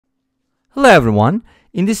Hello everyone,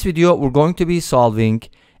 in this video we're going to be solving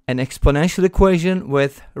an exponential equation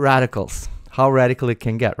with radicals. How radical it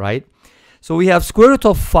can get, right? So we have square root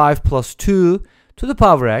of 5 plus 2 to the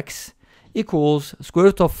power x equals square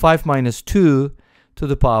root of 5 minus 2 to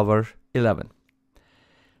the power 11.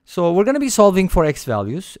 So we're going to be solving for x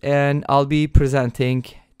values, and I'll be presenting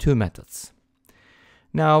two methods.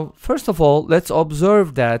 Now, first of all, let's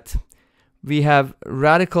observe that we have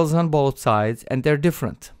radicals on both sides and they're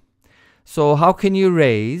different. So how can you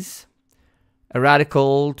raise a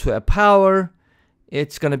radical to a power?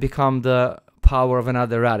 It's going to become the power of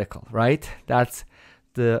another radical, right? That's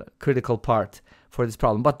the critical part for this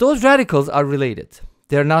problem. But those radicals are related.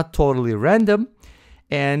 They're not totally random,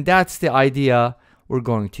 and that's the idea we're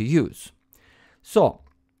going to use. So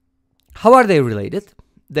how are they related?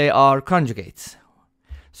 They are conjugates.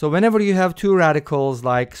 So whenever you have two radicals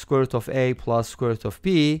like square root of a plus square root of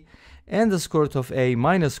b and the square root of a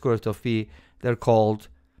minus square root of b, they're called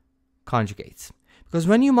conjugates. Because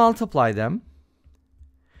when you multiply them,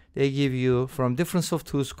 they give you, from difference of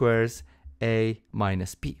two squares, a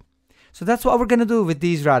minus b. So that's what we're going to do with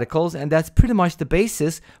these radicals, and that's pretty much the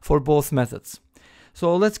basis for both methods.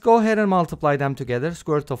 So let's go ahead and multiply them together.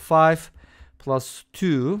 Square root of 5 plus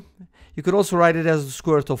 2. You could also write it as the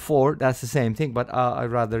square root of 4. That's the same thing, but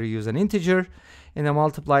I'd rather use an integer. And then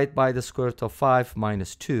multiply it by the square root of 5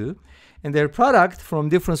 minus 2. And their product from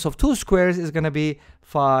difference of two squares is going to be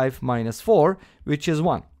 5 minus 4, which is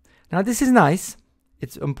 1. Now this is nice.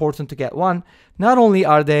 It's important to get 1. Not only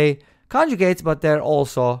are they conjugates, but they're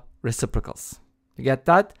also reciprocals. You get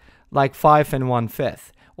that? Like 5 and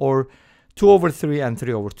 1/5, or 2 over 3 and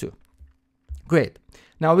 3 over 2. Great.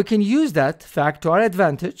 Now we can use that fact to our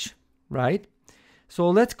advantage, right? So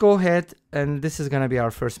let's go ahead, and this is going to be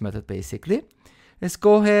our first method basically. Let's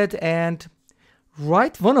go ahead and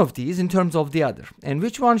write one of these in terms of the other. And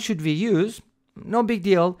which one should we use? No big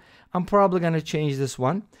deal. I'm probably going to change this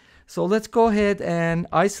one. So let's go ahead and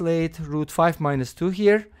isolate root 5 minus 2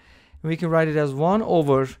 here. And we can write it as 1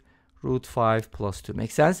 over root 5 plus 2.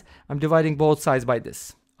 Makes sense? I'm dividing both sides by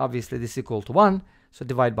this. Obviously, this is equal to 1. So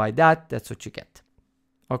divide by that. That's what you get.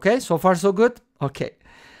 Okay, so far so good? Okay.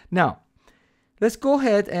 Now, let's go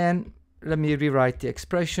ahead and let me rewrite the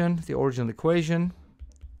expression, the original equation.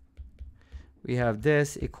 We have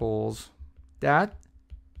this equals that.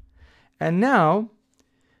 And now,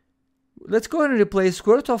 let's go ahead and replace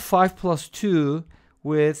square root of 5 plus 2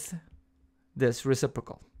 with this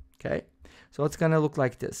reciprocal. Okay, so it's going to look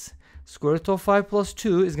like this. Square root of 5 plus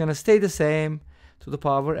 2 is going to stay the same to the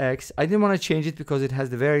power x. I didn't want to change it because it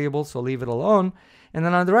has the variable, so leave it alone. And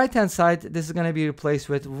then on the right hand side, this is going to be replaced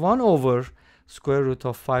with 1 over square root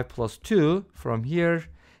of 5 plus 2 from here,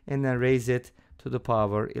 and then raise it to the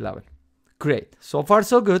power 11. Great. So far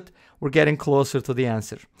so good. We're getting closer to the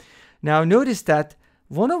answer. Now notice that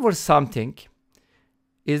 1 over something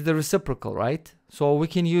is the reciprocal, right? So we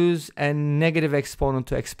can use a negative exponent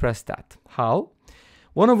to express that. How?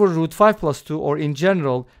 1 over root 5 plus 2, or in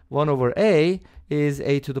general 1 over a, is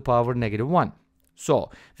a to the power negative 1. So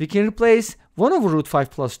we can replace 1 over root 5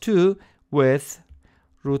 plus 2 with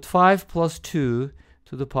root 5 plus 2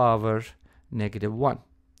 to the power negative 1.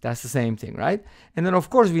 That's the same thing, right? And then, of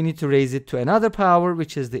course, we need to raise it to another power,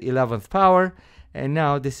 which is the 11th power. And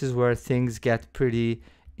now this is where things get pretty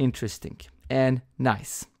interesting and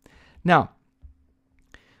nice. Now,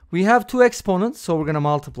 we have two exponents, so we're going to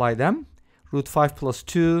multiply them. Root 5 plus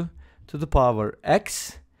 2 to the power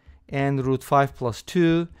x, and root 5 plus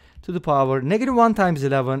 2 to the power negative 1 times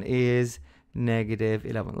 11 is negative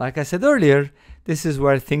 11. Like I said earlier, this is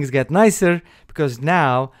where things get nicer, because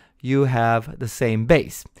now you have the same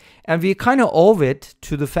base. And we kind of owe it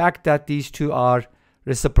to the fact that these two are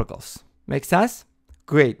reciprocals. Make sense?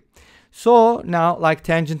 Great. So now, like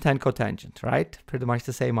tangent and cotangent, right? Pretty much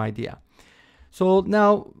the same idea. So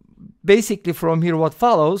now, basically from here, what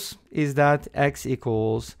follows is that x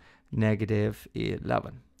equals negative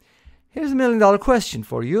 11. Here's $1 million question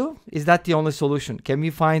for you. Is that the only solution? Can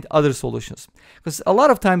we find other solutions? Because a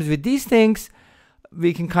lot of times with these things,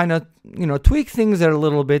 we can kind of, tweak things there a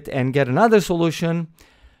little bit and get another solution,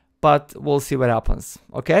 but we'll see what happens.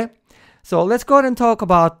 Okay? So let's go ahead and talk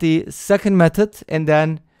about the second method, and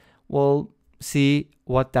then we'll see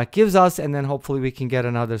what that gives us, and then hopefully we can get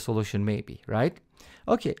another solution maybe, right?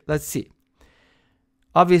 Okay, let's see.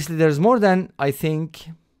 Obviously, there's more than, I think,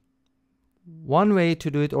 one way to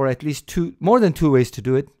do it, or at least more than two ways to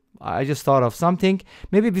do it. I just thought of something.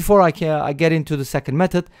 Maybe before I get into the second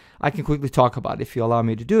method, I can quickly talk about it if you allow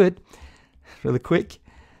me to do it really quick.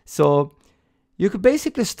 So you could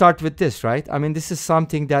basically start with this, right? I mean, this is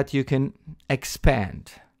something that you can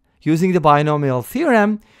expand. Using the binomial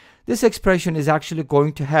theorem, this expression is actually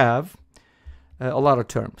going to have a lot of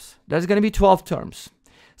terms. There's going to be 12 terms.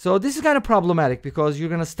 So this is kind of problematic because you're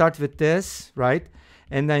going to start with this, right?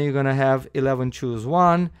 And then you're going to have 11 choose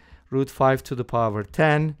 1, root 5 to the power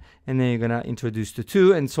 10, and then you're going to introduce the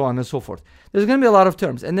 2, and so on and so forth. There's going to be a lot of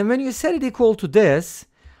terms. And then when you set it equal to this,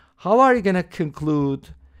 how are you going to conclude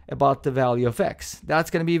about the value of x? That's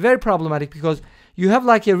going to be very problematic because you have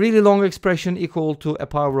like a really long expression equal to a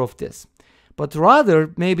power of this. But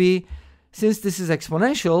rather, maybe since this is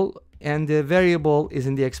exponential and the variable is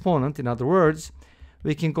in the exponent, in other words,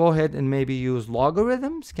 we can go ahead and maybe use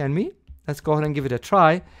logarithms, can we? Let's go ahead and give it a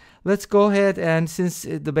try. Let's go ahead and, since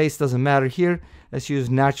the base doesn't matter here, let's use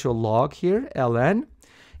natural log here, ln.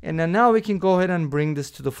 And then now we can go ahead and bring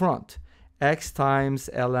this to the front. X times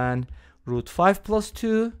ln root 5 plus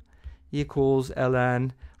 2 equals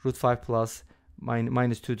ln root 5 plus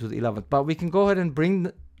minus 2 to the 11th. But we can go ahead and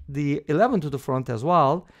bring the 11 to the front as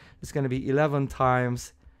well. It's going to be 11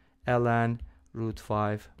 times ln root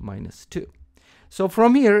 5 minus 2. So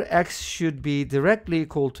from here, x should be directly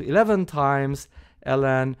equal to 11 times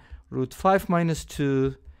ln root 5 minus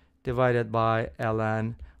 2 divided by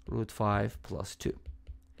ln root 5 plus 2.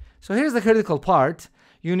 So here's the critical part.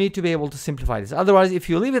 You need to be able to simplify this. Otherwise, if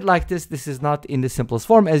you leave it like this, this is not in the simplest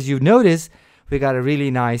form. As you notice, we got a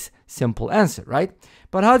really nice, simple answer, right?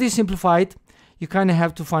 But how do you simplify it? You kind of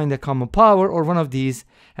have to find a common power, or one of these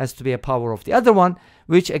has to be a power of the other one,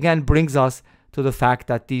 which again brings us to the fact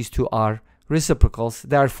that these two are reciprocals.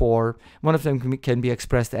 Therefore, one of them can be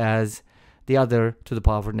expressed as the other to the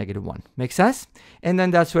power of negative 1. Make sense? And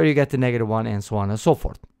then that's where you get the negative 1 and so on and so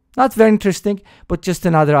forth. Not very interesting, but just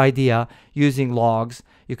another idea. Using logs,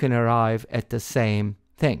 you can arrive at the same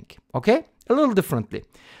thing. Okay? A little differently.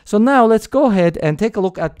 So now let's go ahead and take a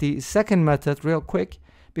look at the second method real quick,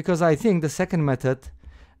 because I think the second method,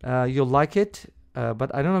 you'll like it,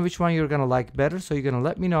 but I don't know which one you're going to like better. So you're going to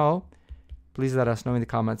let me know. Please let us know in the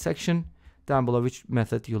comment section down below which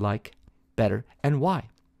method you like better and why.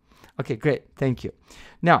 Okay, great. Thank you.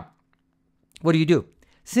 Now, what do?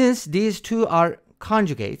 Since these two are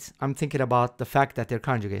conjugates, I'm thinking about the fact that they're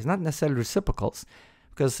conjugates, not necessarily reciprocals,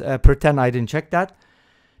 because pretend I didn't check that.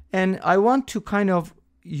 And I want to kind of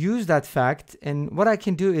use that fact, and what I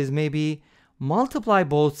can do is maybe multiply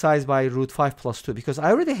both sides by root 5 plus 2, because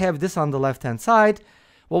I already have this on the left hand side.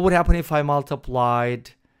 What would happen if I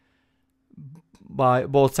multiplied by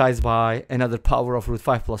both sides by another power of root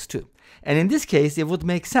 5 plus 2? And in this case, it would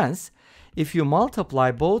make sense if you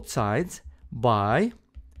multiply both sides by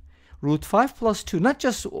root 5 plus 2, not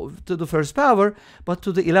just to the first power, but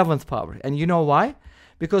to the 11th power. And you know why?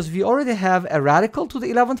 Because we already have a radical to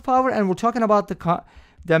the 11th power, and we're talking about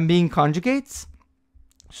them being conjugates.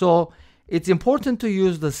 So it's important to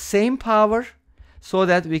use the same power so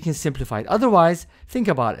that we can simplify it. Otherwise, think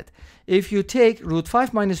about it. If you take root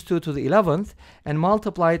 5 minus 2 to the 11th and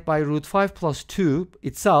multiply it by root 5 plus 2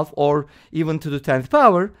 itself, or even to the 10th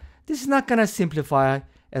power, this is not going to simplify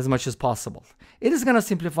as much as possible. It is going to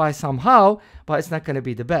simplify somehow, but it's not going to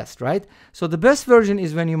be the best, right? So the best version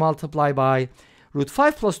is when you multiply by root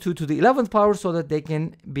 5 plus 2 to the 11th power, so that they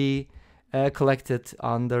can be collected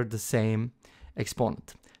under the same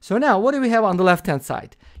exponent. So now, what do we have on the left-hand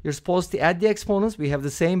side? You're supposed to add the exponents. We have the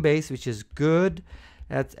same base, which is good.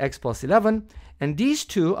 That's x plus 11. And these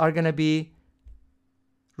two are going to be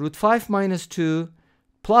root 5 minus 2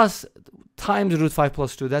 plus times root 5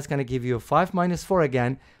 plus 2. That's going to give you 5 minus 4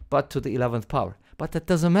 again, but to the 11th power. But that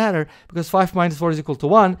doesn't matter, because 5 minus 4 is equal to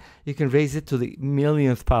 1. You can raise it to the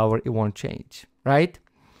millionth power. It won't change, right?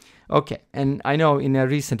 Okay, and I know in a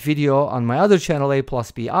recent video on my other channel,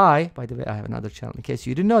 aplusbi, by the way, I have another channel in case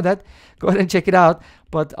you didn't know that, go ahead and check it out.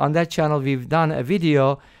 But on that channel, we've done a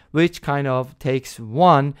video which kind of takes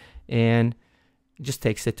 1 and just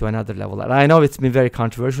takes it to another level. And I know it's been very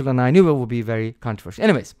controversial, and I knew it would be very controversial.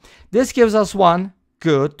 Anyways, this gives us 1.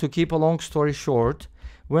 Good. To keep a long story short,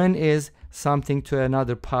 when is something to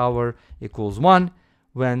another power equals 1?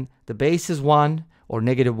 When the base is 1 or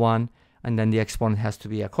negative 1, and then the exponent has to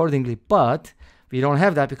be accordingly. But we don't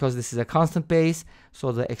have that because this is a constant base,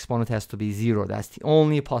 so the exponent has to be 0. That's the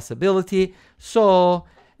only possibility. So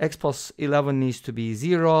x plus 11 needs to be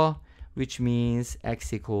 0, which means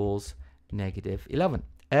x equals negative 11,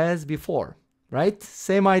 as before, right?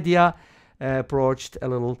 Same idea, approached a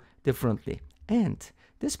little differently. And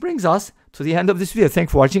this brings us to the end of this video.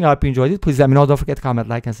 Thanks for watching. I hope you enjoyed it. Please let me know. Don't forget to comment,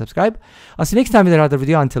 like, and subscribe. I'll see you next time with another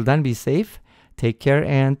video. Until then, be safe, take care,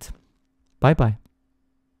 and bye-bye.